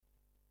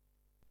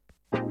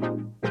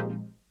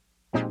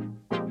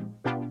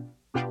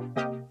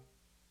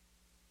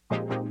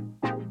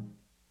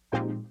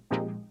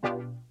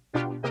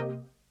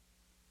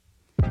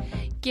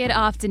Good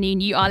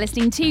afternoon. You are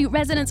listening to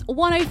Resonance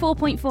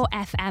 104.4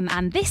 FM,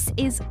 and this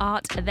is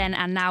Art Then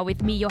and Now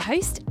with me, your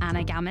host,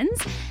 Anna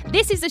Gammons.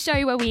 This is the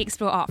show where we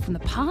explore art from the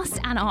past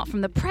and art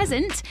from the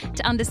present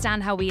to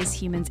understand how we as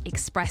humans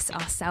express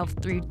ourselves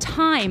through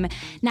time.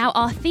 Now,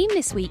 our theme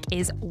this week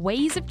is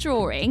Ways of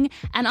Drawing,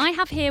 and I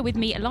have here with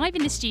me live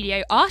in the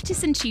studio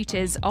artists and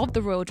tutors of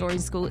the Royal Drawing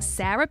School,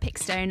 Sarah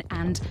Pickstone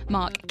and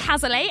Mark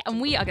Cazalet,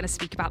 and we are going to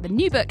speak about the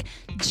new book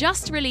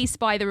just released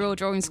by the Royal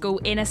Drawing School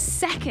in a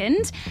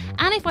second.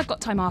 And if I've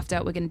got time after,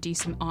 we're going to do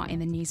some art in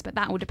the news, but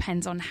that all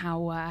depends on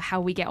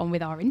how we get on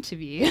with our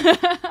interview.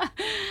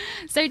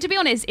 So to be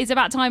honest, it's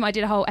about time I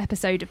did a whole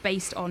episode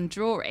based on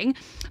drawing,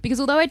 because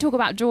although I talk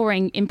about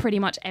drawing in pretty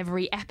much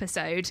every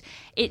episode,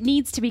 it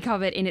needs to be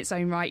covered in its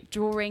own right.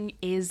 Drawing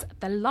is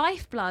the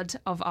lifeblood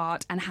of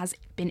art and has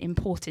been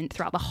important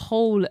throughout the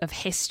whole of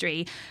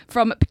history,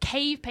 from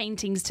cave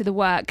paintings to the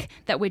work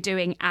that we're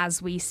doing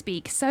as we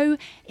speak. So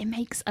it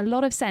makes a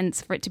lot of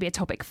sense for it to be a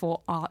topic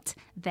for Art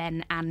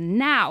Then and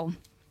Now.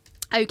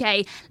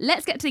 Okay,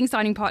 let's get to the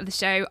exciting part of the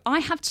show. I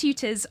have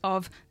tutors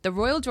of the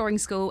Royal Drawing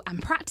School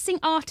and practicing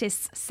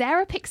artists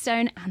Sarah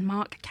Pickstone and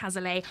Mark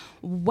Cazalet.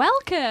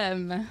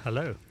 Welcome.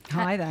 Hello.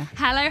 Hi there.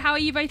 Hello, how are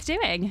you both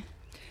doing?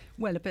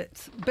 Well, a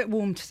bit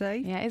warm today.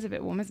 Yeah, it is a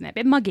bit warm, isn't it? A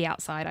bit muggy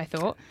outside, I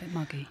thought. A bit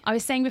muggy. I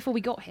was saying before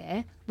we got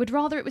here, would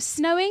rather it was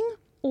snowing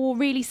or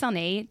really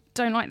sunny.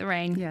 Don't like the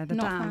rain. Yeah, the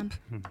Not damp.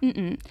 a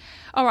fan.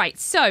 All right,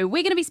 so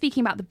we're going to be speaking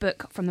about the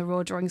book from the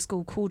Royal Drawing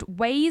School called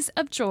Ways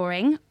of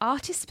Drawing,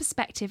 Artist's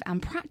Perspective and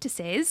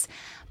Practices.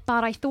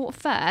 But I thought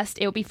first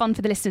it would be fun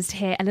for the listeners to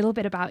hear a little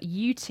bit about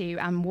you two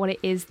and what it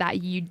is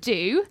that you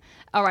do.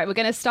 All right, we're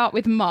going to start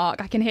with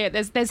Mark. I can hear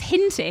there's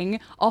hinting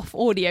off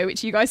audio,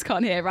 which you guys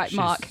can't hear, right,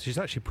 Mark? She's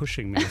actually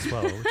pushing me as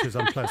well, which is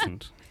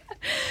unpleasant.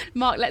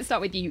 Mark, let's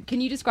start with you.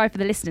 Can you describe for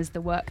the listeners the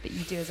work that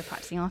you do as a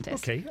practicing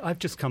artist? Okay, I've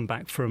just come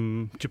back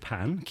from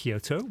Japan,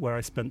 Kyoto, where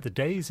I spent the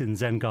days in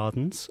Zen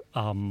gardens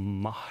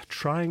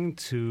trying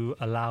to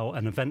allow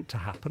an event to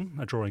happen,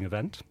 a drawing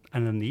event,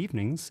 and in the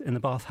evenings in the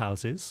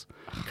bathhouses,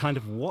 kind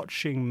of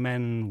watching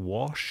men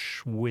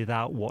wash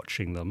without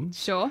watching them.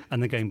 Sure.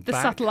 And then going The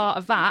back. subtle art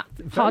of that.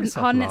 Very Hard in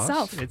subtle art.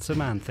 itself. It's a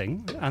man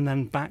thing. And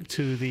then back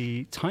to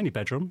the tiny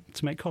bedroom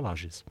to make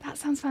collages. That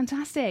sounds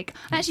fantastic.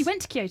 I actually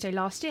went to Kyoto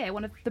last year,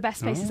 one of the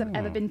best places I've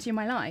ever been to in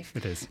my life.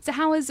 It is. So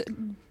how has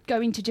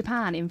going to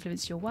Japan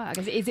influenced your work?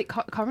 Is it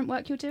current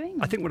work you're doing?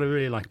 I think what I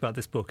really like about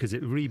this book is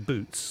it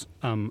reboots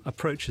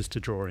approaches to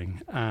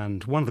drawing.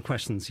 And one of the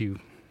questions you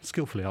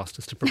skillfully asked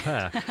us to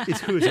prepare is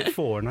who is it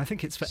for? And I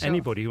think it's for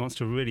anybody who wants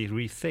to really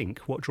rethink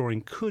what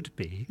drawing could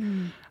be.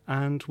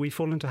 And we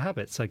fall into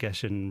habits, I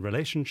guess, in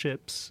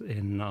relationships,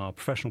 in our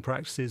professional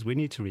practices. We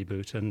need to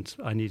reboot, and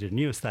I need a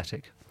new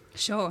aesthetic.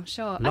 Sure.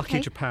 Lucky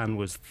Okay. Japan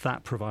was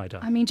that provider.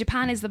 I mean,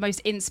 Japan is the most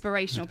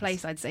inspirational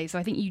place, I'd say. So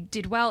I think you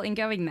did well in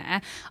going there.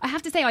 I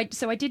have to say, I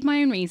did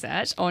my own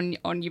research on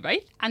you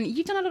both, and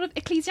you've done a lot of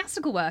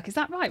ecclesiastical work. Is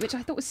that right? Which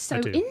I thought was so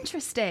I do.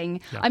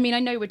 interesting. Yeah. I mean, I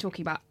know we're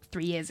talking about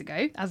 3 years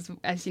ago,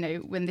 as you know,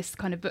 when this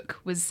kind of book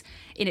was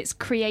in its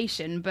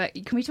creation. But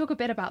can we talk a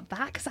bit about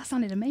that? Because that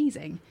sounded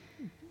amazing.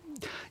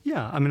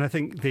 Yeah, I mean, I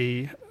think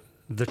the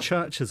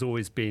church has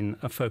always been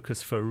a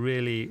focus for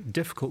really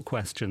difficult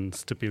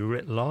questions to be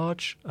writ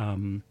large.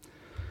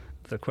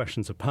 The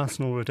questions of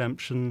personal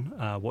redemption,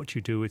 what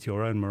you do with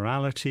your own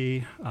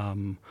morality,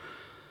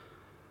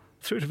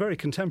 through to very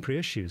contemporary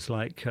issues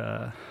like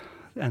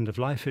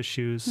end-of-life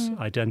issues,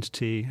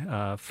 identity,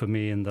 for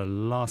me in the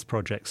last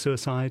project,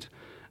 suicide,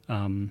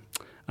 and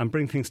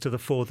bring things to the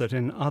fore that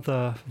in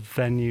other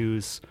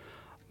venues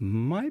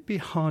might be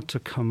hard to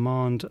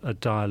command a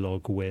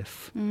dialogue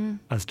with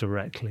as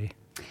directly.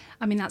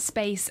 I mean, that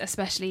space,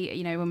 especially,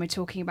 you know, when we're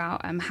talking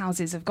about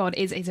houses of God,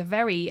 is a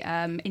very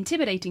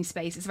intimidating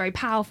space. It's a very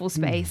powerful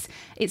space.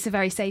 It's a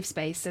very safe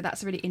space. So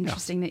that's really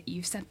interesting that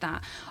you've said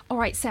that. All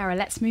right, Sarah,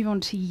 let's move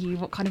on to you.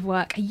 What kind of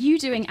work are you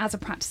doing as a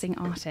practicing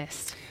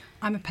artist?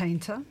 I'm a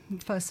painter,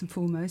 first and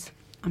foremost.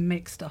 I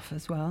make stuff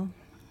as well.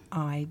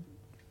 I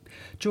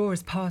draw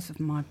as part of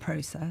my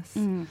process.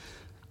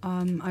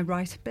 I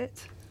write a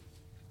bit.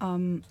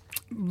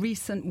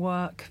 Recent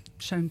work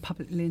shown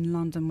publicly in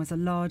London was a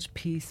large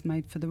piece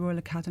made for the Royal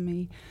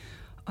Academy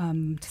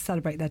to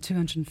celebrate their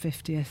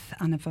 250th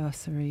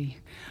anniversary.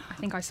 I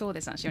think I saw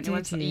this actually on your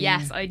Did website. you?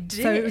 Yes, I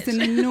did. So it was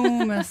an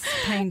enormous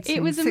painting.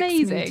 It was 6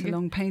 amazing. metre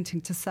long painting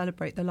to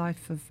celebrate the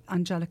life of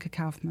Angelica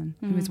Kaufman,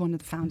 who was one of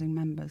the founding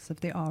members of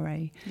the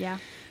RA. Yeah.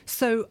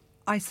 So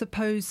I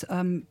suppose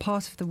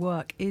part of the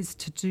work is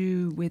to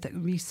do with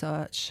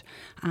research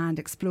and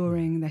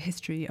exploring the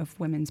history of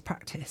women's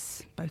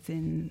practice, both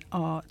in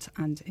art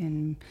and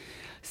in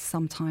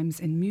sometimes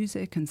in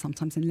music and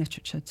sometimes in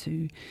literature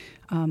too.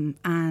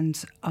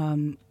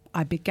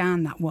 I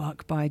began that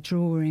work by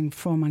drawing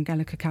from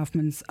Angelica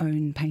Kaufmann's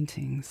own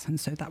paintings. And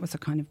so that was a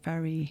kind of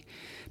very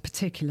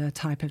particular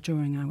type of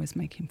drawing I was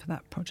making for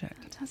that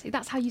project. Fantastic.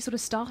 That's how you sort of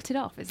started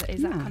off, is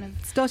that kind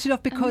of... Started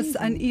off because,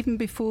 amazing. and even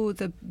before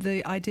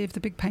the idea of the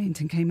big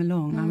painting came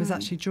along, I was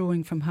actually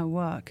drawing from her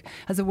work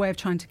as a way of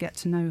trying to get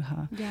to know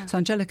her. Yeah. So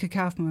Angelica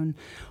Kaufmann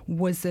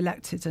was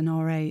elected an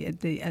RA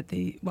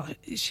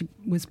she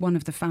was one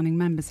of the founding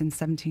members in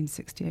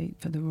 1768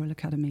 for the Royal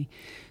Academy.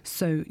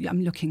 So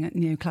I'm looking at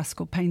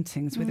neoclassical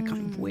paintings with a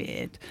kind of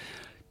weird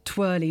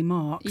twirly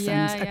marks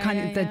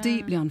they're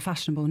deeply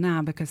unfashionable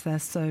now because they're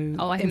so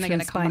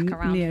influenced by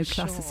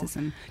neoclassicism.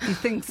 Sure. Do you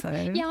think so?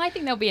 Yeah, I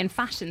think they'll be in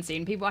fashion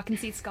soon. I can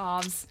see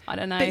scarves, I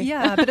don't know. But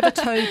yeah, a bit of a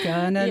toga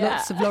and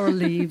lots of laurel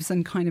leaves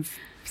and kind of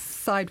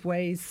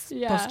sideways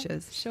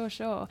postures.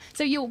 Sure.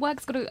 So your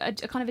work's got a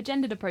kind of a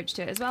gendered approach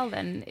to it as well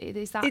then?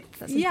 Is that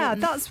that's important?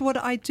 That's what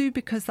I do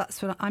because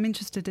that's what I'm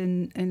interested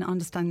in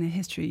understanding the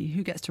history,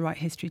 who gets to write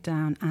history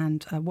down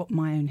and what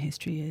my own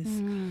history is.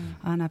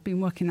 And I've been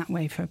working that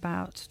way for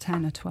about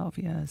 10 or 12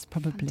 years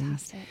probably.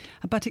 Fantastic.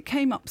 But it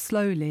came up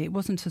slowly. It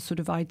wasn't a sort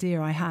of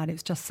idea I had. It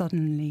was just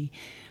suddenly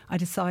I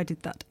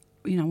decided that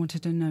I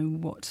wanted to know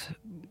what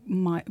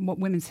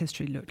women's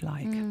history looked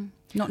like.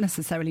 Not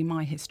necessarily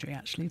my history,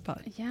 actually,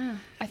 but... Yeah,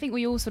 I think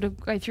we all sort of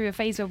go through a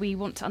phase where we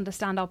want to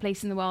understand our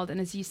place in the world.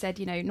 And as you said,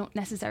 not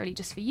necessarily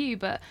just for you,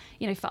 but,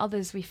 for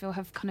others we feel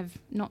have kind of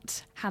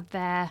not had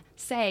their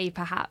say,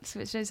 perhaps,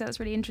 which is that's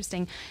really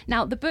interesting.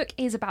 Now, the book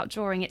is about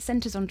drawing. It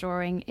centres on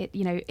drawing.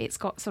 It's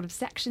got sort of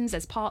sections,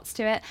 there's parts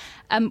to it.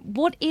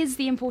 What is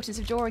the importance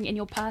of drawing in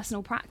your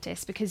personal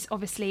practice? Because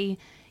obviously...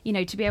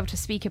 to be able to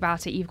speak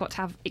about it, you've got to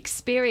have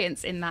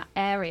experience in that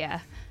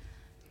area.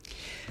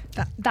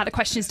 That a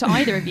question is to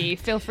either of you.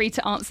 Feel free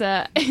to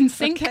answer in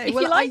sync if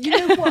you like.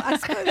 You know what? I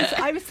suppose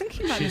I was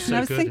thinking about this. She's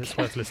so good, it's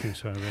worth listening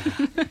to her,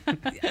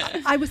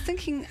 really. I was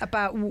thinking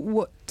about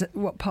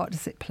what part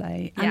does it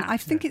play? And I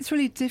think it's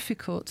really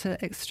difficult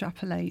to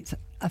extrapolate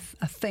a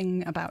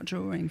thing about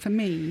drawing. For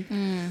me,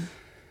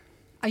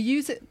 I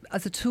use it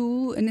as a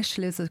tool,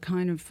 initially as a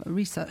kind of a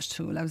research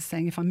tool. I was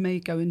saying if I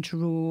may go and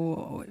draw,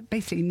 or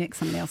basically nick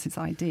somebody else's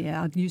idea,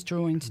 I'd use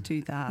drawing to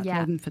do that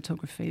rather than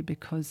photography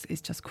because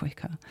it's just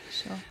quicker.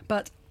 Sure.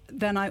 But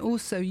then I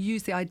also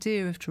use the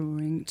idea of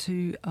drawing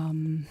to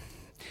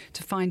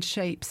find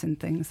shapes in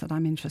things that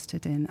I'm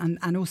interested in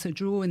and also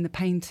draw in the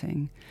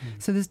painting.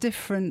 So there's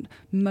different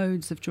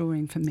modes of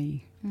drawing for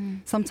me.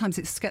 Sometimes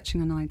it's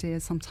sketching an idea,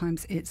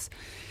 sometimes it's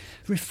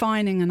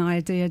refining an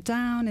idea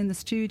down in the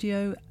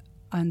studio,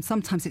 and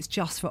sometimes it's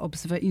just for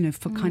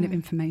for kind of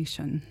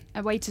information.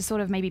 A way to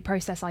sort of maybe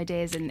process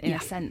ideas in a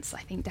sense.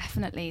 I think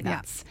definitely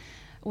that's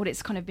what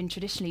it's kind of been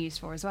traditionally used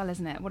for as well,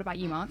 isn't it? What about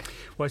you, Mark?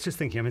 Well, I was just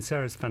thinking,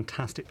 Sarah's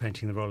fantastic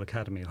painting the Royal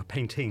Academy. Her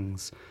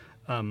paintings,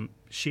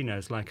 she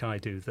knows, like I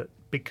do, that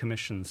big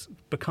commissions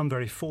become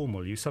very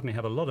formal. You suddenly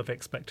have a lot of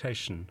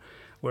expectation.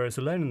 Whereas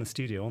alone in the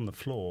studio on the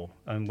floor,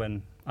 and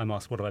when I'm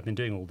asked what have I been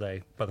doing all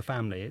day by the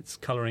family, it's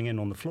colouring in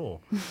on the floor.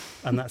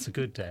 And that's a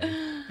good day.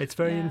 It's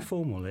very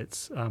informal.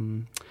 It's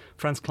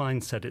Franz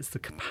Klein said it's the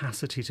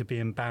capacity to be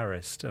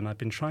embarrassed. And I've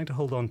been trying to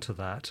hold on to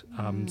that.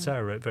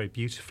 Sarah wrote very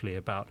beautifully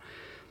about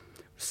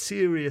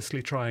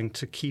seriously trying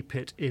to keep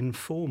it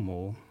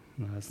informal.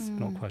 No, that's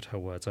not quite her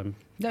words. I'm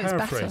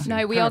paraphrasing.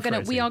 No, we are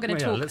going to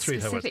talk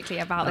specifically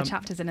about the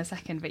chapters in a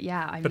second. But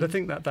but I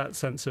think that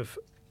sense of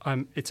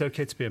it's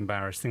okay to be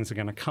embarrassed. Things are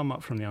going to come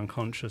up from the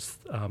unconscious.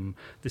 I'm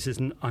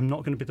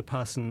not going to be the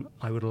person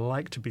I would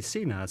like to be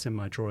seen as in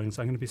my drawings.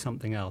 I'm going to be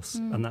something else,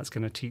 and that's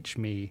going to teach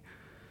me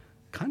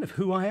kind of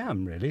who I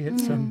am. Really,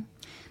 it's.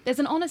 There's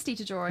an honesty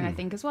to drawing, I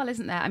think, as well,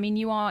 isn't there?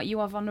 You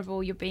are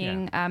vulnerable. You're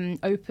being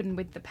open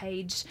with the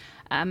page.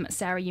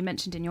 Sarah, you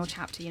mentioned in your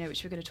chapter,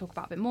 which we're going to talk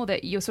about a bit more,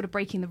 that you're sort of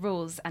breaking the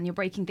rules and you're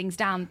breaking things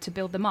down to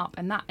build them up,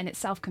 and that in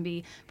itself can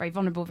be very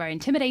vulnerable, very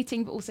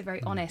intimidating, but also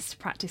very honest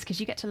practice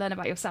because you get to learn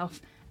about yourself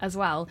as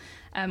well,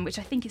 which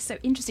I think is so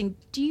interesting.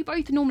 Do you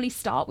both normally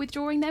start with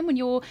drawing then when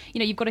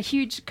you've got a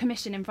huge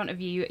commission in front of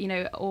you,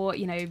 or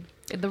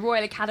the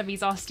Royal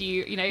Academy's asked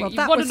you,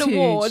 you've won an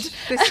award.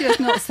 This year's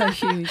not so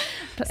huge.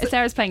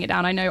 Sarah's playing it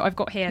down. I know I've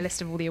got here a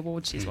list of all the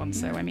awards she's won,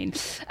 so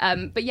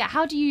but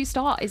how do you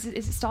start? Is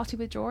it started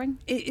with drawing?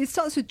 It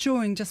starts with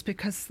drawing just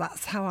because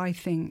that's how I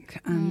think,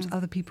 and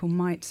other people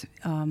might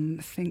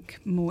think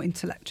more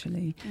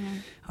intellectually.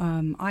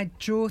 I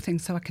draw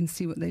things so I can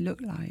see what they look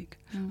like.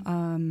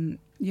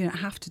 You don't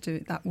have to do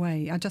it that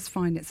way. I just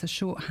find it's a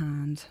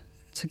shorthand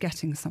to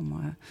getting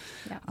somewhere.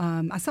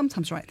 I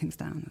sometimes write things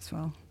down as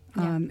well.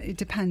 It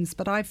depends.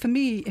 But for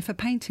me, if a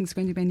painting's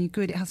going to be any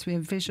good, it has to be a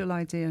visual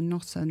idea,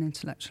 not an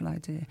intellectual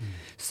idea.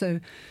 So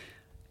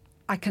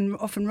I can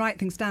often write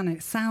things down and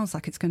it sounds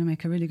like it's going to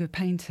make a really good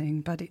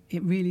painting, but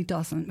it really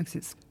doesn't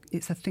because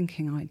it's a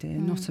thinking idea,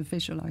 not a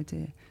visual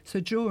idea. So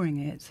drawing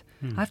it,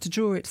 I have to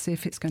draw it to see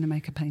if it's going to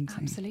make a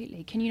painting.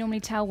 Absolutely. Can you normally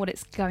tell what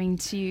it's going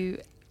to...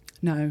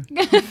 No.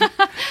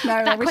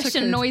 That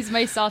question annoys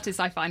most artists,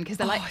 I find, because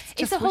they're like,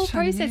 it's a whole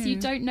process you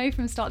don't know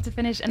from start to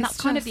finish, and that's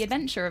kind of the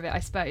adventure of it,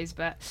 I suppose.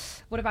 But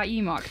what about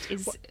you, Mark?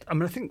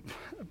 I think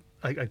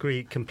I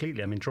agree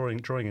completely. I mean,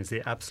 drawing is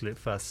the absolute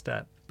first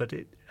step, but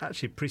it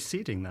actually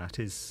preceding that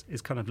is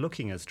kind of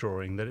looking as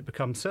drawing that it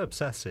becomes so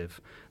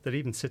obsessive that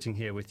even sitting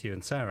here with you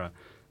and Sarah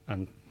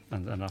and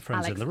our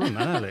friends Alex. in the room,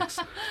 and Alex.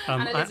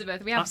 And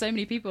Elizabeth. We have so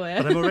many people here.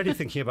 But I'm already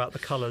thinking about the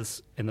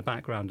colours in the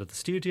background of the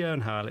studio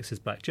and how Alex's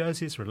black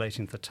jersey is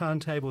relating to the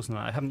turntables, and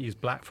I haven't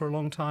used black for a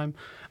long time.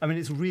 I mean,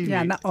 it's really...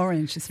 Yeah, and that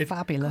orange is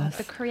fabulous.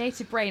 The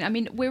creative brain. I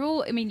mean,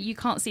 you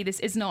can't see this.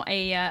 It's not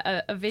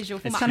a visual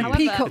format. It's kind of However,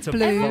 peacock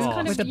blue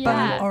kind with of, a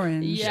burnt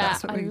orange. Yeah,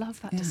 That's what I love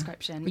that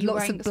description. With You're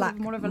lots wearing of black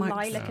more of a mics.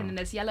 lilac, and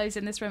there's yellows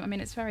in this room. I mean,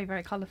 it's very,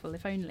 very colourful,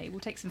 if only. We'll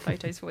take some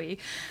photos for you.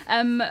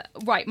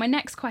 Right, my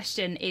next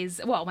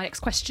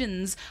questions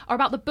are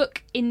about the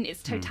book in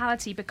its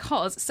totality,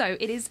 because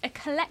it is a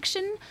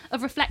collection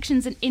of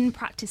reflections and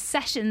in-practice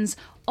sessions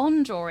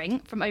on drawing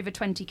from over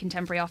 20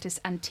 contemporary artists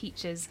and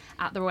teachers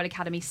at the Royal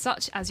Academy,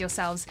 such as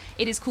yourselves.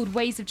 It is called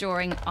Ways of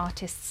Drawing,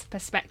 Artists,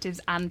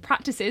 Perspectives and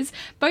Practices.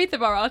 Both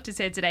of our artists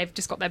here today have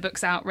just got their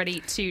books out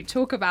ready to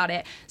talk about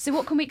it. So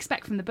what can we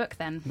expect from the book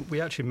then?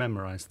 We actually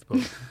memorised the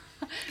book.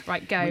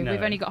 Right, go.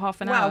 We've only got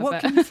half an hour. hour.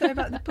 What can you say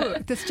about the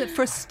book?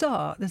 For a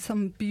start, there's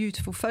some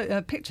beautiful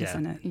pictures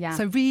in it. Yeah.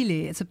 So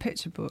really, it's a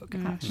picture book,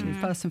 actually,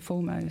 first and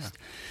foremost.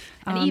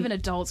 Yeah. And even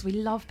adults, we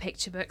love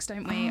picture books,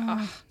 don't we?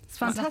 It's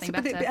fantastic.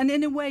 And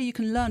in a way, you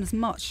can learn as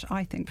much,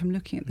 I think, from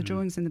looking at the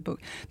drawings in the book.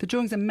 The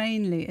drawings are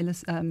mainly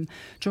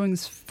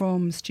drawings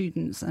from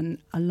students and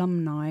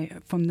alumni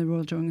from the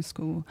Royal Drawing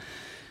School.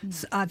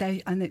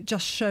 And it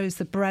just shows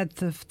the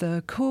breadth of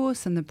the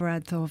course and the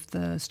breadth of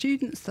the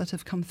students that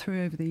have come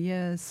through over the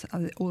years,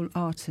 all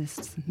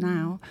artists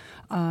now.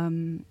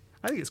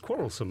 I think it's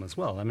quarrelsome as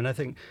well. I mean, I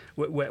think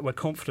we're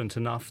confident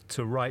enough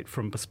to write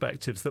from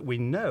perspectives that we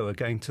know are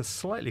going to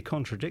slightly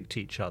contradict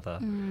each other.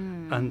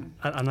 And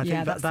I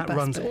think that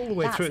runs all the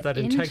way through it, that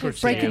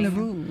integrity. Breaking the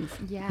rules.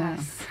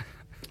 Yes.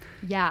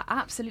 Yeah,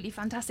 absolutely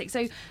fantastic.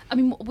 So, I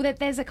mean,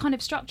 there's a kind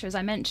of structure, as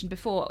I mentioned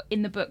before,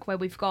 in the book where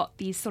we've got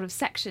these sort of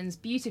sections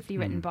beautifully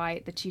written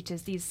by the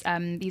tutors, these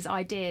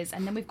ideas,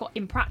 and then we've got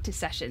in-practice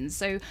sessions.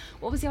 So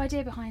what was the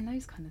idea behind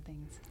those kind of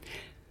things?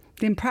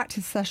 The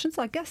in-practice sessions,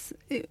 I guess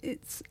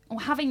it's... Or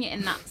having it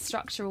in that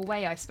structural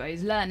way, I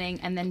suppose, learning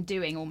and then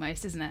doing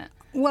almost, isn't it?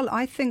 Well,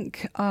 I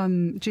think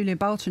Julia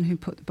Balton, who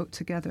put the book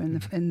together in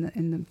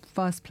the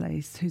first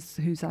place,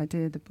 whose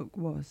idea the book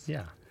was.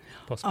 Yeah.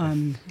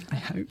 Possibly. I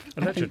hope.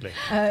 Allegedly.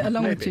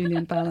 Along with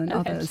Julian Bell and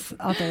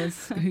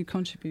others who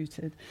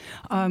contributed.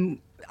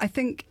 I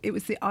think it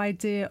was the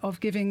idea of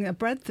giving a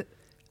breadth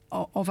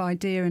of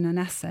idea in an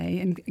essay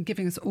and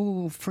giving us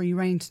all free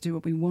rein to do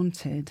what we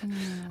wanted,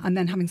 and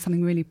then having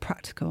something really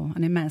practical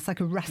and immense,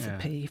 like a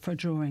recipe for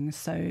drawing.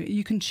 So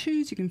you can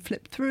choose, you can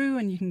flip through,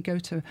 and you can go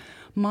to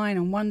mine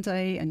on one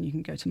day and you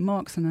can go to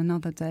Mark's on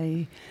another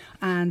day.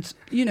 And,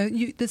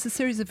 there's a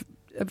series of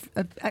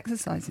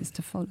exercises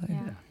to follow.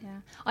 Yeah.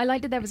 I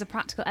liked that there was a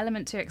practical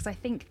element to it, because I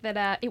think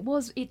that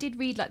it did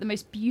read like the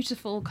most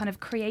beautiful kind of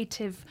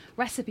creative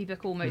recipe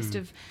book almost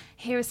of,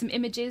 here are some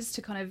images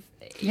to kind of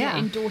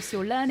endorse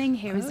your learning,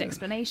 here is the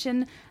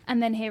explanation,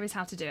 and then here is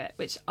how to do it,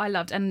 which I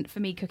loved. And for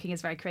me, cooking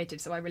is very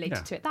creative, so I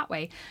related to it that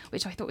way,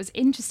 which I thought was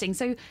interesting.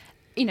 So,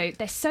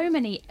 there's so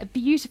many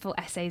beautiful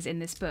essays in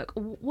this book.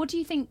 What do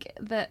you think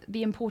that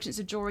the importance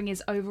of drawing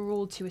is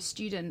overall to a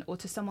student or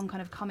to someone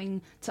kind of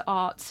coming to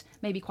art,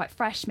 maybe quite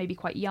fresh, maybe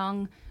quite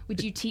young?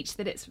 Would you teach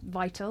that it's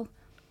vital?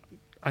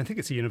 I think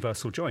it's a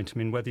universal joint. I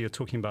mean, whether you're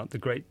talking about the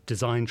great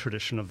design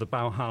tradition of the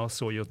Bauhaus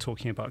or you're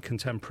talking about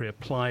contemporary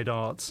applied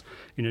arts,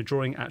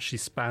 drawing actually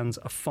spans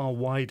a far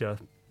wider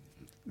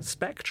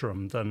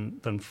spectrum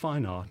than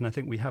fine art. And I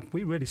think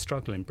we really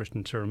struggle in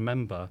Britain to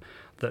remember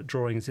that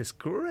drawing is this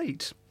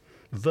great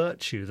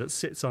virtue that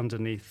sits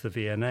underneath the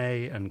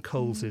V&A and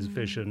Coles's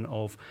vision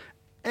of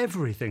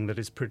everything that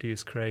is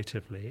produced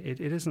creatively. It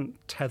isn't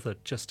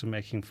tethered just to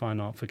making fine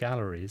art for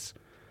galleries.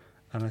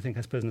 And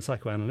I suppose in the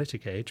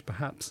psychoanalytic age,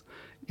 perhaps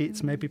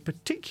it's maybe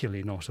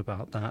particularly not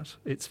about that.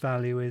 Its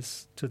value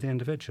is to the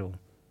individual.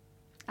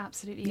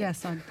 Absolutely.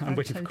 Yes, I'm waiting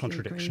totally for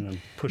contradiction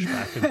agree. and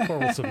pushback and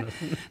quarrelsomeness.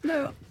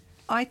 No,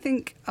 I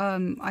think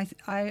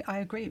I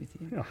agree with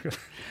you.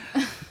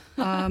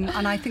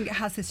 And I think it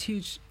has this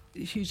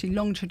hugely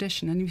long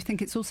tradition, and you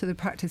think it's also the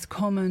practice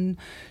common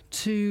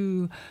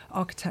to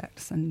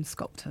architects and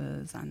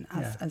sculptors and,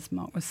 as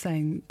Mark was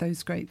saying,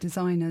 those great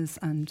designers,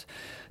 and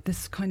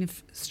this kind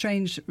of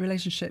strange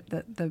relationship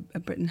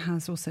that Britain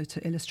has also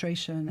to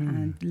illustration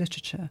and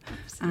literature.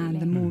 Absolutely.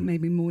 And the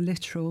maybe more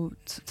literal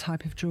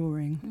type of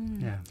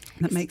drawing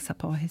that makes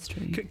up our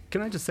history.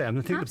 Can I just say, I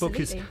think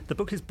the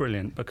book is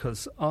brilliant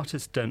because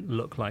artists don't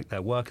look like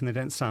their work and they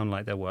don't sound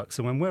like their work.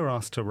 So when we're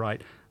asked to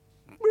write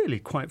really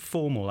quite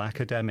formal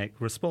academic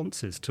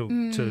responses to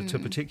a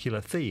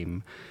particular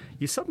theme,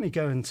 you suddenly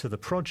go into the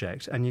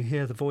project and you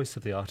hear the voice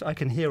of the art. I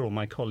can hear all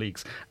my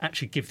colleagues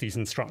actually give these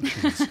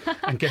instructions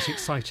and get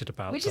excited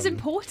about Which them. is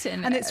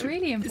important. And it's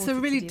really important. It's a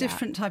really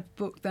different type of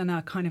book than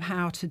a kind of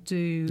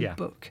how-to-do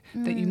book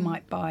that you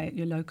might buy at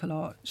your local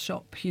art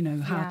shop. You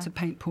know, how to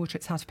paint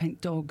portraits, how to paint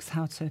dogs,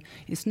 how to.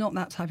 It's not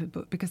that type of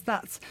book, because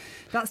that's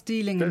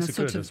dealing in a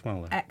sort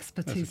of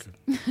expertise.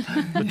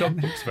 The dog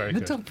book's very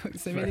good. The dog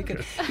books are really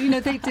good. You know,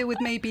 they deal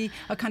with maybe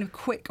a kind of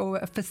quick or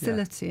a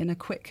facility and a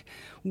quick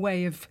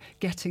way of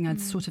getting a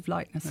sort of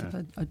likeness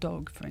of a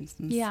dog, for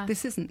instance. Yeah.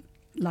 This isn't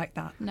like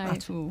that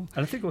at all.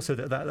 And I think also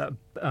that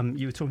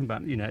you were talking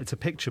about, you know, it's a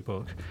picture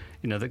book,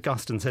 you know, that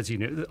Guston says, you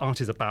know, that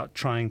art is about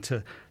trying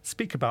to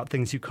speak about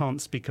things you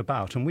can't speak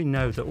about. And we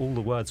know that all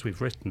the words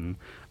we've written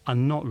are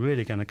not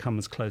really going to come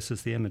as close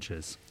as the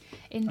images.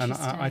 Interesting.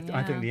 And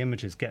I think the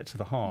images get to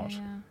the heart.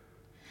 Yeah.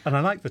 And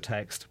I like the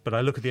text, but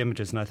I look at the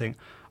images and I think,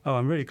 oh,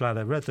 I'm really glad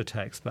I read the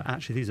text, but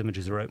actually these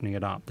images are opening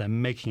it up. They're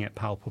making it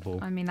palpable.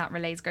 I mean, that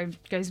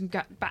goes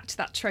back to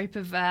that trope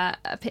of a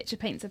picture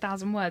paints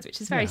 1,000 words,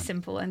 which is very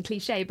simple and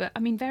cliche, but I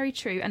mean, very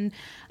true. And,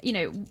 you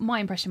know, my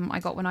impression I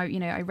got when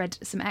I read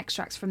some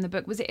extracts from the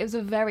book was it was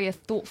a very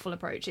thoughtful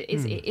approach. It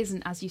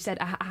isn't, as you said,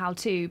 a how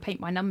to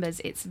paint by numbers.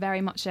 It's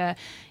very much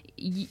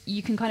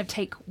you can kind of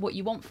take what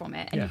you want from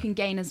it, and you can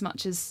gain as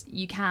much as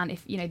you can.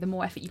 If, you know, the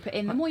more effort you put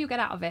in, the more you'll get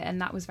out of it.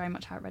 And that was very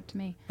much how it read to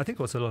me. I think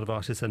also a lot of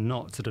artists are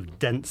not sort of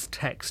dense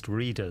text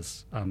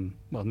readers.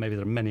 Well, maybe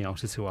there are many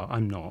artists who are.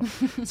 I'm not.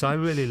 So I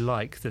really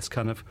like this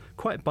kind of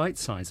quite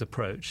bite-sized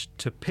approach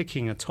to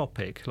picking a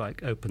topic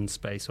like open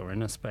space or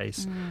inner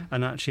space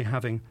and actually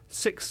having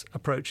 6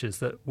 approaches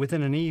that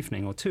within an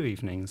evening or 2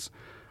 evenings,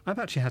 I've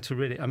actually had to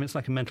really, I mean, it's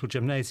like a mental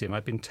gymnasium.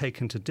 I've been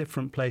taken to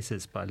different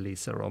places by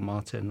Lisa or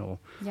Martin or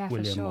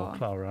William or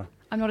Clara.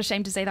 I'm not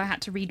ashamed to say that I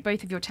had to read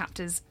both of your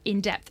chapters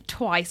in depth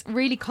twice,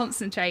 really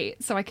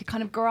concentrate so I could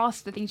kind of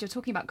grasp the things you're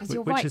talking about, because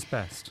you're right. Which is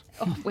best?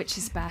 Oh, which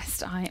is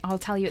best? I'll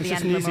tell you at the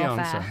end when we're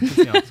off air. It's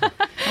an easy answer.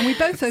 And we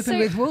both opened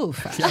with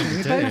Woolf, actually.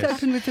 We both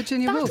opened with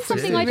Virginia Woolf. That's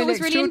something I thought was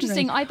really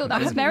interesting. I thought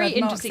that was very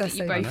interesting that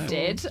you essay both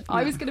did.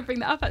 I was going to bring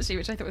that up, actually,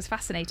 which I thought was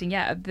fascinating.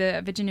 Yeah,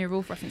 the Virginia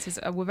Woolf references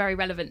were very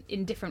relevant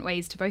in different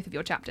ways to both of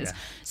your chapters. Yeah.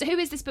 So who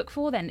is this book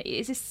for, then?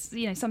 Is this,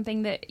 you know,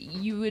 something that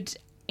you would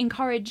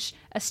encourage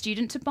a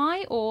student to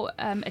buy, or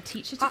a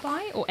teacher to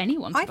buy, or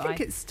anyone to buy? I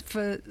think it's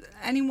for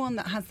anyone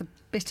that has a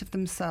bit of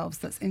themselves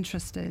that's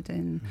interested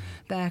in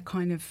their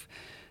kind of,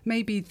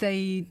 maybe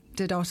they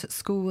did art at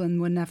school and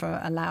were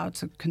never allowed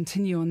to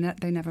continue on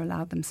that. They never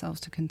allowed themselves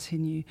to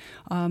continue.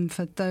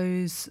 For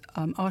those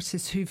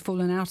artists who've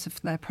fallen out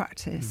of their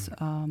practice,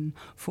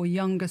 for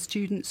younger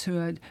students who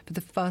are for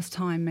the first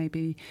time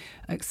maybe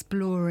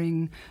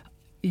exploring,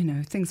 you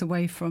know, things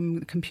away from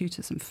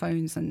computers and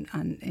phones and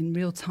in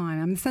real time.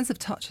 I mean, the sense of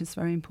touch is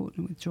very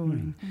important with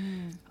drawing.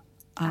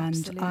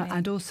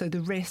 And also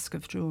the risk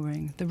of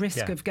drawing, the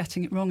risk of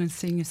getting it wrong and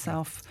seeing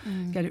yourself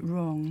get it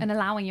wrong. And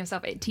allowing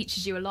yourself, it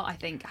teaches you a lot, I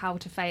think, how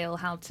to fail,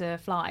 how to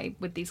fly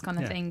with these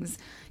kind of things.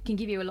 It can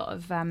give you a lot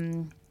of...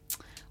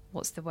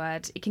 what's the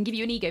word? It can give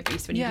you an ego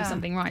boost when you do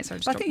something right. So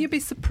I think you'd be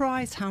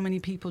surprised how many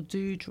people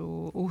do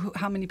draw, or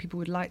how many people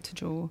would like to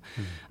draw.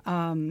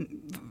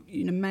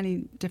 You know,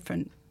 many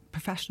different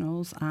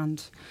professionals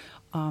and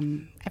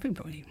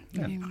everybody,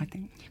 I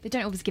think. They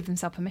don't always give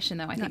themselves permission,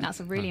 though. I think that's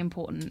a really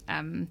important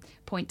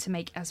point to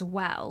make as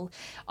well.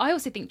 I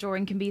also think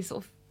drawing can be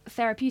sort of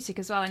therapeutic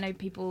as well. I know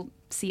people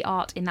see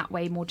art in that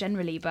way more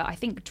generally, but I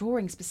think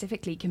drawing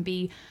specifically can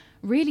be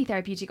really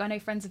therapeutic. I know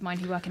friends of mine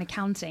who work in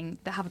accounting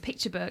that have a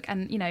picture book,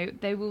 and, you know,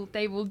 they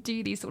will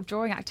do these sort of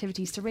drawing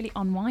activities to really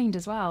unwind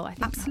as well. I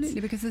think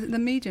absolutely, because the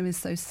medium is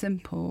so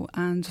simple,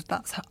 and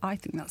I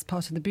think that's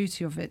part of the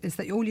beauty of it, is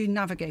that all you're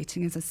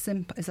navigating is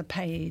a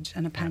page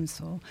and a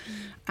pencil,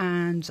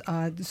 and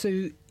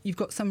so you've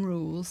got some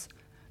rules.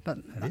 But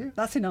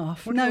that's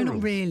enough. No,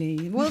 not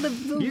really. Well, the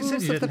you rules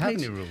said you of the didn't have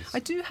page. any rules. I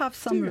do have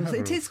some rules.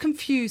 It is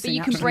confusing. But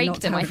you can break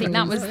them. I think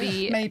that was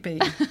the maybe.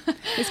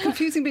 It's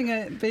confusing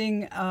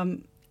being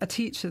a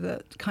teacher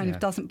that kind of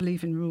doesn't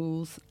believe in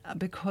rules,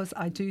 because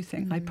I do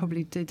think I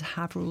probably did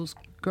have rules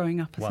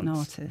growing up as an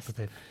artist.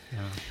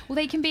 Well,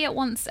 they can be at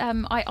once.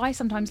 I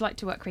sometimes like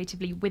to work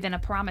creatively within a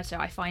parameter.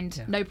 I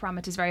find no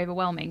parameters very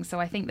overwhelming, so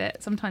I think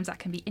that sometimes that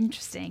can be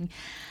interesting.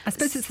 I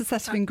suppose it's a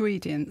set of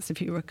ingredients,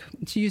 if you were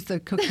to use the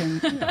cooking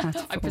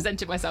metaphor. I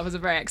presented myself as a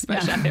very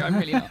expert chef here. I'm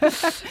really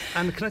not.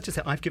 And can I just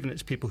say, I've given it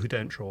to people who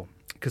don't draw,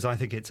 because I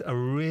think it's a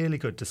really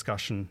good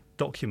discussion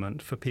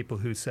document for people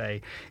who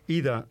say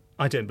either,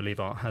 I don't believe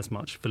art has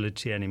much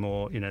validity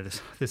anymore. You know,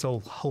 this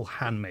whole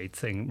handmade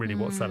thing, really,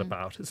 what's that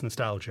about? It's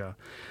nostalgia.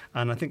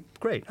 And I think,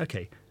 great,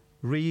 okay,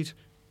 read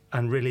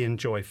and really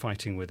enjoy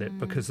fighting with it,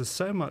 because there's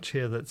so much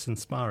here that's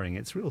inspiring.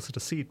 It's real sort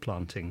of seed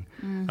planting.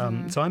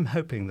 So I'm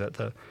hoping that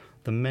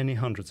the many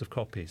hundreds of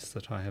copies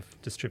that I have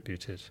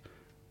distributed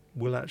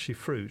will actually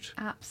fruit.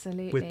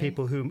 Absolutely. With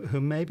people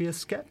who maybe are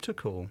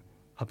sceptical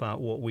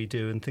about what we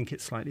do and think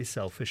it's slightly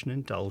selfish and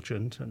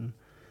indulgent and...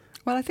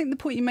 Well, I think the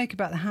point you make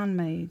about the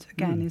handmade,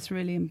 again, is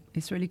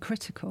really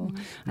critical.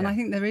 And I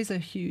think there is a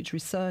huge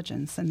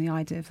resurgence in the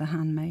idea of the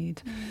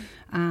handmade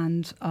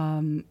and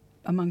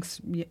amongst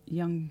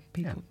young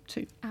people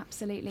too.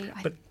 Absolutely.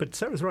 But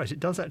Sarah's right, it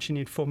does actually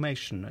need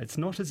formation. It's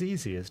not as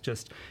easy as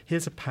just,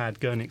 here's a pad,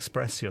 go and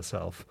express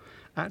yourself.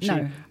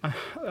 Actually, no.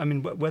 I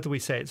mean, whether we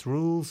say it's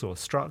rules or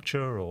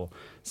structure or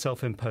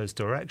self-imposed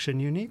direction,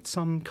 you need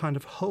some kind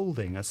of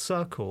holding, a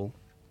circle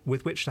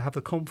with which to have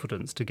the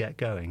confidence to get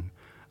going.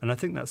 And I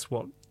think that's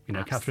what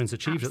Catherine's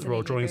achieved at the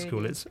Royal Drawing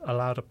School. It's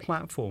allowed a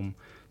platform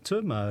to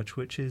emerge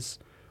which is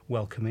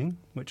welcoming,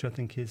 which I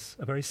think is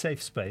a very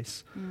safe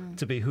space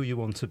to be who you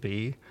want to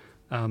be.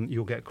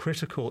 You'll get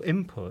critical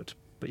input,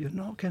 but you're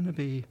not going to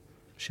be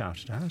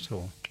shouted at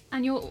or...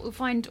 And you'll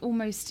find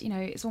almost,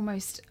 it's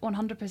almost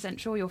 100%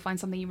 sure you'll find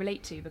something you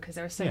relate to, because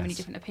there are so many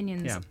different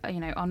opinions,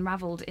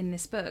 unravelled in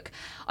this book.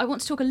 I want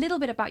to talk a little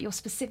bit about your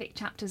specific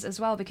chapters as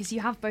well, because you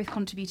have both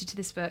contributed to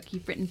this book.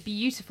 You've written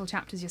beautiful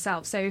chapters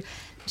yourself. So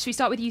should we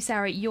start with you,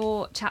 Sarah?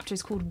 Your chapter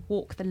is called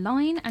Walk the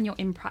Line, and your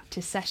In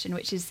Practice session,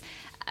 which is,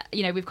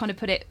 we've kind of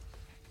put it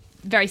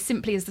very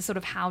simply as the sort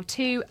of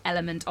how-to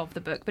element of the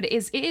book, but it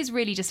is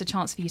really just a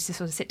chance for you to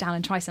sort of sit down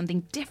and try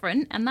something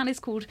different, and that is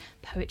called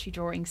poetry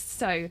drawing.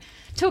 So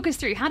talk us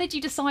through, how did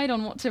you decide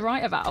on what to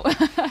write about?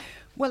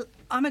 Well,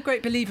 I'm a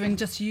great believer in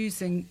just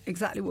using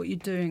exactly what you're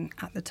doing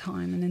at the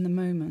time and in the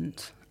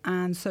moment.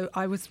 And so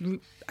I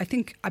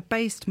think I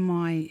based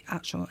my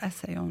actual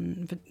essay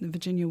on the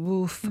Virginia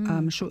Woolf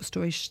short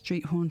story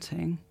Street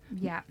Haunting.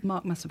 Yeah.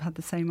 Mark must have had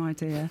the same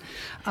idea.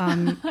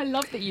 I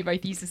love that you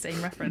both use the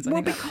same reference.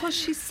 Well, because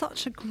she's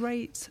such a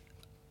great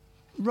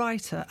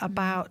writer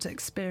about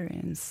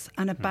experience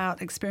and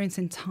about experience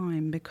in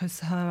time, because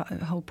her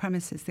whole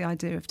premise is the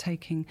idea of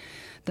taking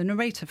the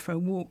narrator for a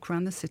walk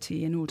around the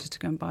city in order to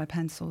go and buy a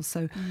pencil.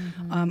 So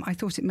I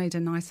thought it made a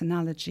nice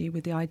analogy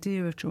with the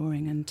idea of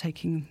drawing and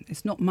taking,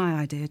 it's not my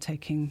idea,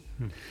 taking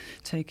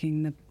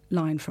the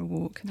line for a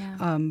walk,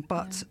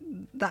 but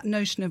that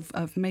notion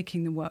of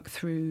making the work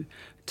through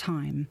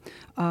time.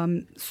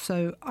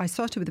 So I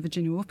started with the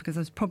Virginia Woolf because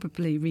I was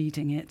probably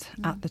reading it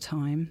at the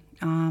time.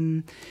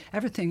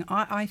 Everything,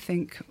 I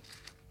think,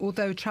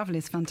 although travel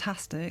is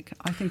fantastic,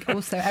 I think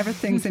also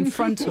everything's in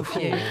front of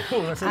you.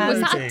 Was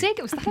that a dig?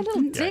 Was that a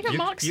little dig at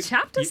Mark's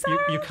chapter,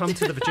 Sarah? You come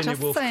to the Virginia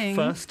Woolf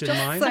first in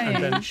mine,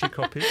 and then she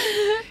copies.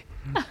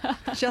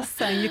 Just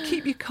saying, you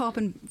keep your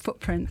carbon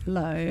footprint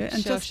low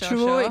and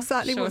draw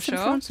exactly what's in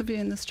front of you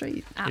in the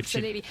street.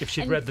 Absolutely. If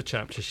she'd read the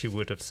chapter, she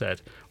would have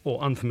said, or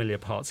unfamiliar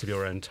parts of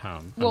your own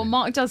town. Well,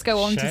 Mark does go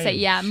on to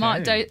say,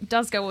 Mark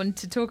does go on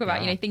to talk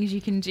about, things you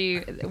can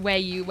do where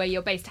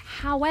you're based.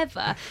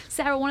 However,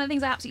 Sarah, one of the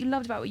things I absolutely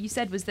loved about what you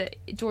said was that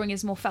drawing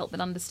is more felt than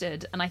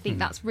understood. And I think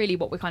that's really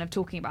what we're kind of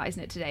talking about,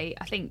 isn't it, today?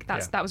 I think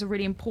that was a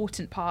really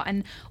important part.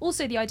 And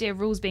also the idea of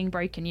rules being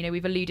broken,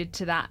 we've alluded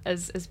to that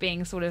as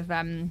being sort of...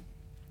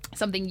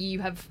 something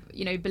you have,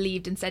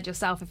 believed and said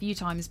yourself a few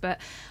times, but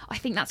I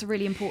think that's a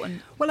really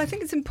important... Well, I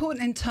think it's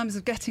important in terms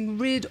of getting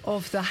rid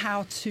of the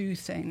how-to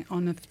thing,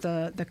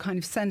 the kind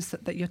of sense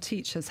that your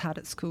teachers had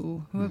at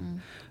school,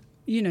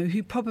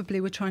 who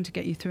probably were trying to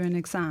get you through an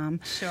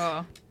exam.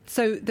 Sure.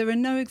 So there are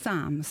no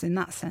exams in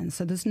that sense,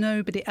 so there's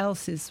nobody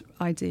else's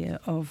idea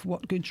of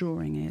what good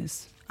drawing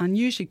is. And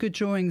usually good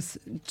drawings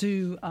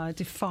do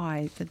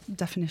defy the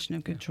definition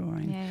of good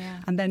drawing.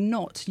 And they're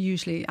not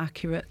usually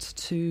accurate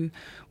to...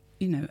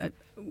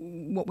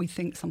 what we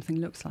think something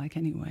looks like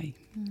anyway.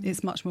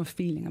 It's much more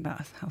feeling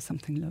about how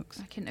something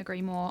looks. I couldn't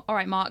agree more. All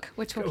right, Mark,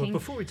 we're talking... Well,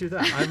 before we do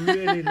that, I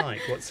really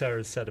like what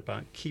Sarah said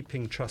about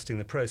trusting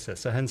the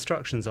process. So her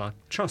instructions are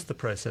trust the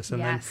process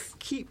and then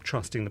keep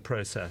trusting the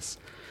process.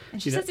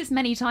 And she says this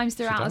many times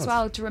throughout as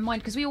well, to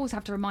remind, because we always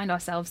have to remind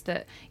ourselves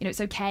that it's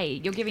okay.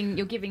 You're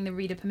giving the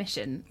reader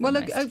permission. Well,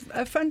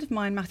 a friend of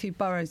mine, Matthew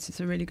Burrows, is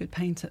a really good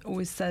painter,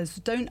 always says,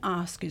 don't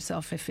ask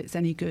yourself if it's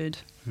any good.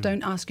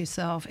 Don't ask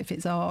yourself if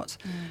it's art.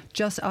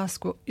 Just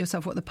ask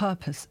yourself what the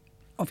purpose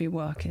of your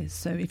work is.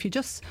 So if you're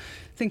just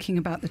thinking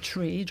about the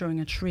tree, drawing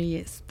a tree,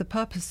 it's the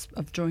purpose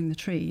of drawing the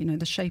tree,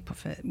 the shape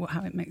of it,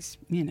 how it makes,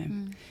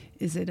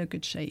 is it a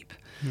good shape?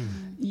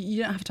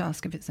 You don't have to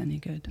ask if it's any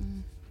good.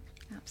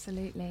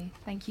 Absolutely.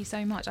 Thank you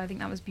so much. I think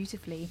that was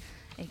beautifully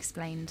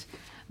explained.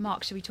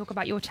 Mark, should we talk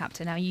about your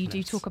chapter now? You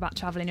do talk about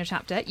travel in your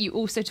chapter. You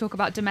also talk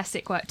about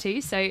domestic work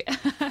too, so...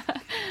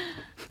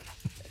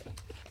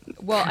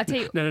 Well, I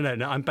tell you...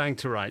 No, I'm banged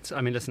to rights.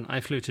 I mean, listen, I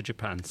flew to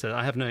Japan, so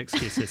I have no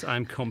excuses.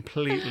 I'm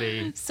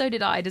completely... So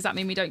did I. Does that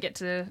mean we don't get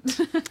to...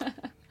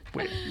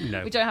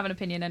 No. We don't have an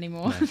opinion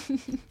anymore. No.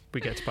 We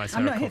get to buy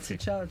Sarah I'm not coffee. here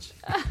to judge.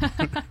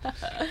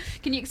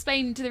 Can you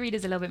explain to the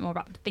readers a little bit more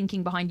about the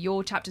thinking behind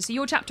your chapter? So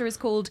your chapter is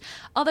called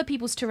Other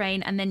People's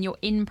Terrain, and then your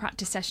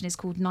in-practice session is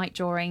called Night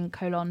Drawing,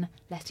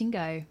 Letting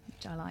Go,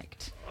 which I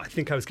liked. I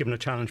think I was given a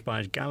challenge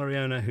by a gallery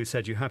owner who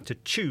said you have to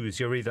choose.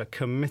 You're either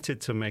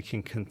committed to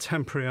making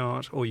contemporary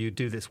art or you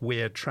do this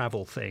weird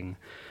travel thing.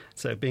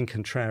 So being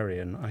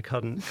contrarian, I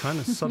kind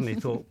of suddenly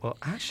thought, well,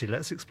 actually,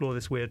 let's explore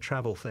this weird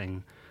travel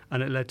thing.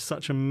 And it led to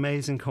such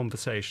amazing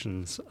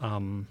conversations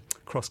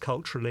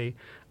cross-culturally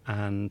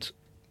and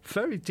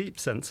very deep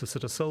sense of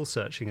sort of soul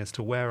searching as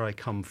to where I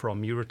come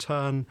from. You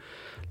return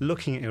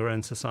looking at your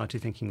own society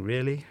thinking,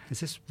 really? Is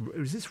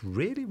this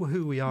really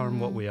who we are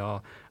and what we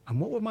are? And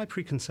what were my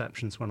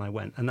preconceptions when I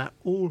went? And that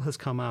all has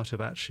come out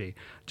of actually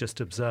just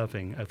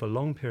observing over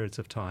long periods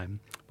of time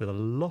with a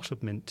lot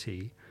of mint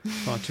tea,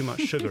 far too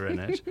much sugar in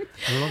it,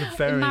 and a lot of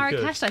very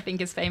Marrakesh, good... I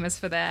think, is famous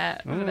for their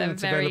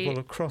it's very...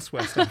 available across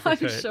West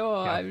Africa.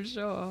 I'm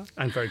sure.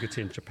 And very good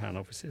tea in Japan,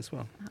 obviously, as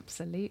well.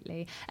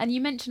 Absolutely. And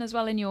you mentioned as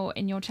well in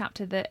your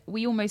chapter that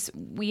we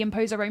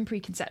impose our own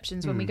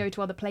preconceptions when we go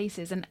to other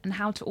places, and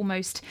how to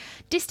almost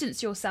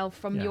distance yourself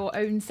from your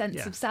own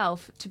sense of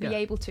self to be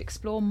able to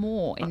explore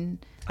more in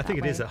I think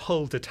it is a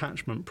whole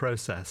detachment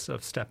process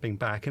of stepping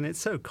back, and it's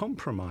so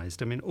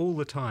compromised. I mean, all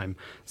the time,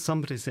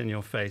 somebody's in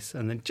your face,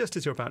 and then just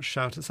as you're about to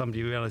shout at somebody,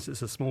 you realise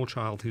it's a small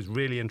child who's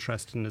really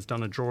interested and has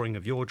done a drawing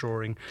of your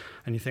drawing,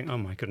 and you think, oh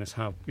my goodness,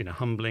 how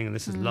humbling, and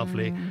this is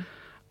lovely.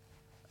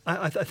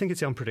 I think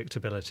it's the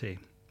unpredictability.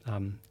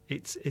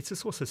 It's a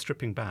source of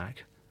stripping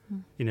back,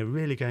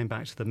 really going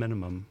back to the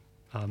minimum.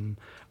 And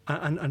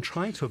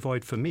trying to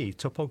avoid, for me,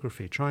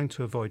 topography, trying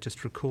to avoid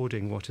just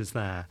recording what is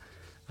there.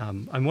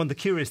 And one of the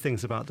curious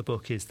things about the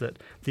book is that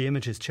the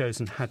images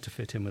chosen had to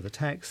fit in with the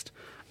text,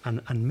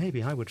 and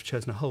maybe I would have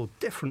chosen a whole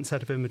different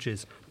set of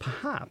images,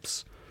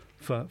 perhaps,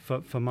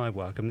 for my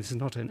work. I mean, this is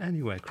not in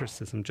any way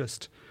criticism,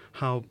 just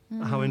how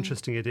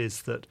interesting it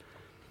is that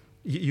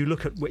you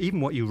look at even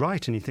what you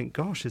write and you think,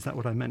 gosh, is that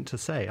what I meant to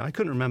say? I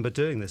couldn't remember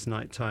doing this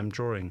nighttime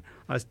drawing.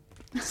 I was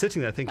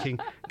sitting there thinking,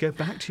 go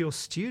back to your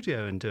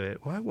studio and do it.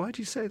 Why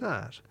do you say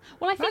that?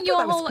 Well, I think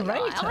your whole...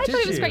 I thought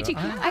it was great too.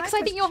 Because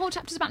I think your whole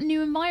chapter is about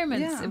new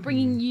environments,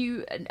 bringing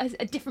you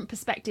a different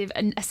perspective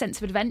and a sense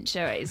of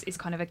adventure is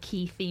kind of a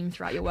key theme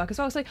throughout your work as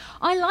well. So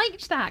I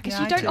liked that, because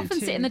you don't often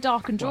sit in the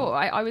dark and draw.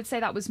 I would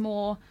say that was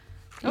more...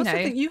 I also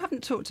think you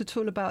haven't talked at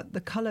all about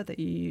the colour that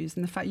you use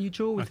and the fact you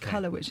draw with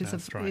colour, which is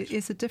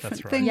a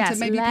different thing to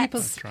maybe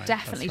people's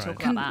definitely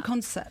talk about that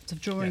concept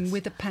of drawing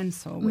with a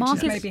pencil,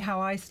 which is maybe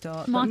how I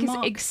start. Mark is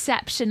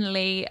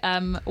exceptionally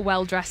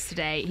well dressed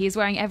today. He is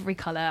wearing every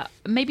colour,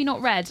 maybe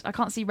not red. I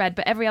can't see red,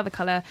 but every other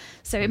colour.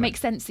 So it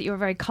makes sense that you're a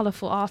very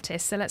colourful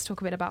artist. So let's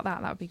talk a bit about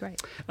that. That would be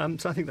great.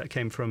 So I think that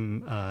came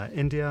from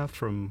India,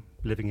 from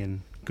living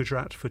in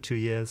Gujarat for 2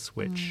 years,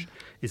 which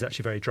is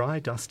actually very dry,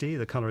 dusty.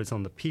 The colour is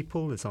on the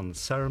people, it's on the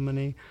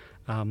ceremony.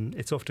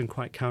 It's often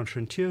quite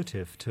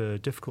counterintuitive to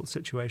difficult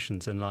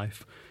situations in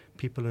life.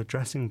 People are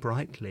dressing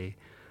brightly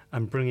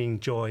and bringing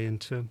joy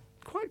into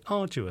quite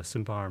arduous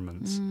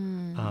environments.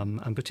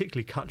 And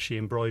particularly Kutchi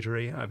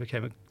embroidery. I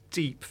became a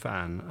deep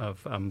fan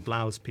of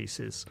blouse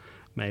pieces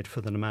made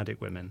for the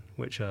nomadic women,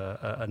 which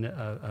are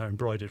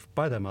embroidered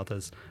by their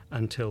mothers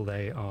until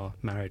they are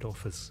married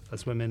off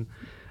as women.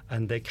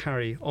 And they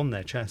carry on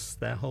their chests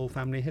their whole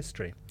family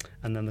history.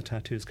 And then the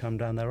tattoos come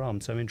down their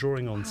arms. So I mean,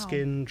 drawing on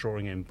skin,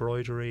 drawing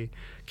embroidery,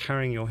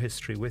 carrying your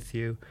history with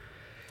you.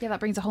 Yeah, that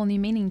brings a whole new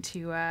meaning to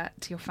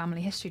your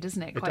family history,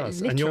 doesn't it? It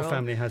does. Literal. And your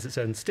family has its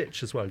own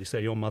stitch as well. You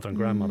say your mother and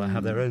grandmother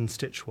have their own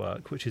stitch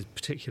work, which is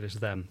particular to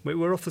them.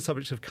 We're off the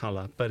subject of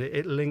colour, but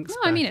it links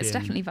back it's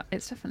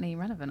definitely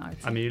relevant, I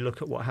would say. I mean, you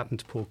look at what happened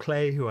to Paul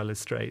Klee, who I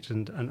illustrate,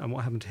 and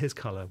what happened to his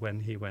colour when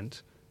he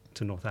went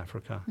to North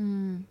Africa.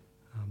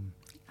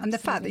 And the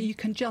fact that you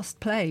can just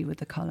play with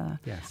the colour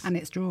and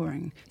it's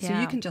drawing. So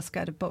you can just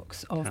get a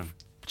box of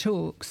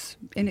chalks,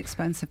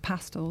 inexpensive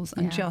pastels,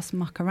 and just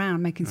muck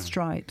around making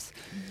stripes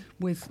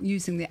with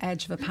using the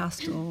edge of a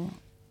pastel,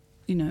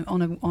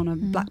 on a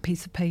black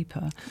piece of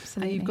paper.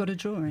 Absolutely. And you've got a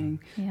drawing.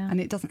 Yeah.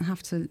 And it doesn't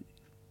have to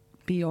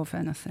be of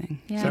anything.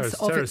 Yeah.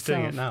 Sarah's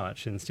doing it now,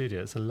 actually, in the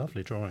studio. It's a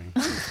lovely drawing.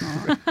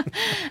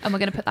 And we're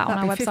going to put that on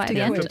our website at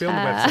the end. It'll be on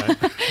the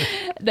website.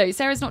 No,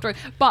 Sarah's not drawing.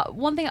 But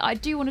one thing I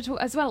do want to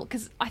talk as well,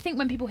 because I think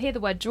when people hear the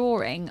word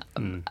drawing,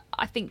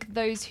 I think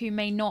those who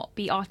may not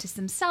be artists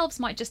themselves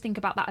might just think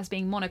about that as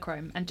being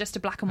monochrome and just a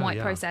black and white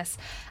process.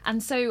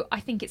 And so I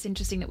think it's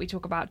interesting that we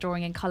talk about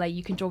drawing in colour.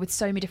 You can draw with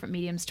so many different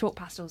mediums: chalk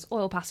pastels,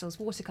 oil pastels,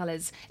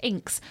 watercolours,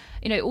 inks.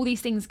 All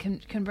these things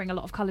can bring a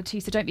lot of colour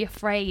too. So don't be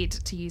afraid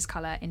to use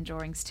colour in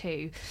drawings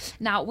too.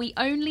 Now, we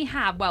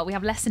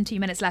have less than 2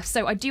 minutes left.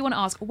 So I do want to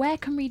ask, where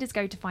can readers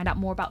go to find out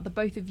more about the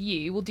both of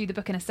you? We'll do the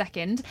book in a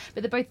second,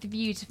 but the both of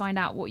you to find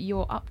out what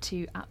you're up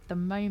to at the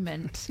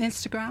moment.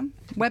 Instagram,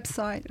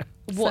 website,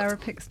 Sarah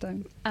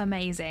Pickstone.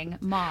 Amazing.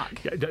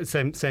 Mark? Yeah,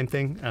 same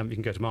thing. You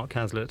can go to Mark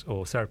Caslett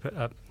or Sarah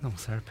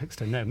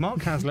Pickstone. No, Mark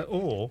Caslett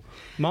or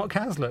Mark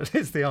Caslett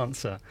is the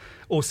answer.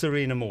 Or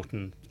Serena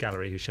Morton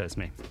Gallery, who shows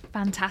me.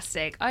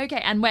 Fantastic.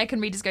 Okay, and where can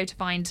readers go to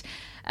find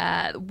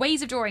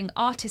ways of drawing,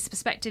 artists'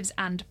 perspectives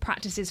and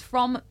practices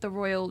from the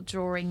Royal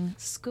Drawing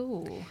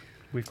School?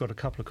 We've got a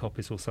couple of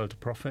copies all sold to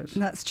profit.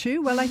 That's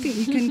true. Well, I think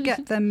you can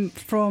get them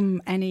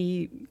from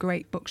any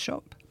great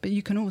bookshop. but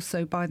you can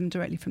also buy them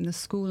directly from the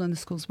school and the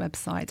school's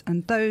website,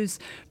 and those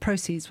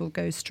proceeds will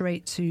go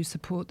straight to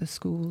support the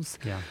school's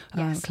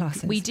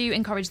classes. We do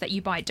encourage that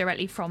you buy it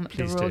directly from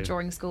the Royal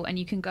Drawing School, and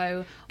you can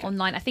go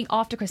online. I think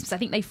after Christmas, I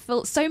think they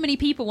felt so many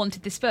people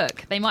wanted this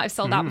book. They might have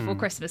sold out before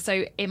Christmas,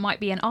 so it might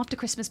be an after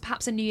Christmas,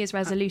 perhaps a New Year's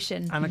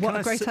resolution. And what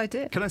a great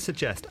idea. Can I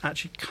suggest,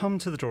 actually come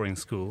to the Drawing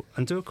School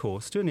and do a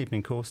course, do an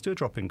evening course, do a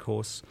drop-in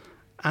course,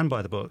 and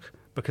buy the book,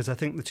 because I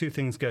think the two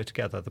things go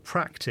together. The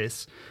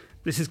practice,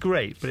 this is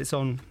great, but it's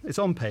on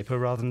paper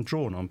rather than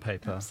drawn on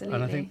paper. Absolutely.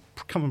 And I think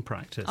come and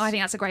practice. I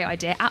think that's a great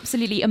idea.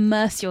 Absolutely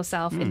immerse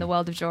yourself in the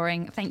world of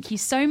drawing. Thank you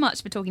so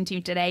much for talking to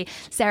me today,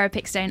 Sarah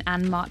Pickstone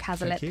and Mark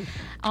Hazlitt. Thank you.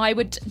 I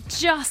would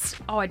just...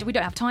 we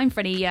don't have time for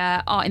any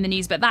art in the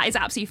news, but that is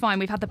absolutely fine.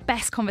 We've had the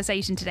best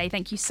conversation today.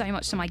 Thank you so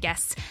much to my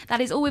guests.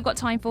 That is all we've got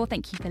time for.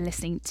 Thank you for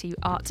listening to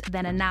Art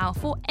Then and Now.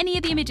 For any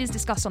of the images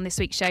discussed on this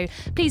week's show,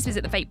 please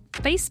visit the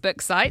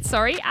Facebook site,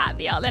 at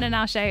the Art Then and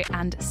Now show,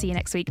 and see you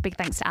next week. Big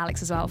thanks to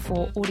Alex as well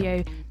for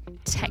audio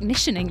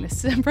technicianing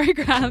this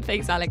programme.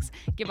 Thanks, Alex.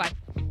 Goodbye.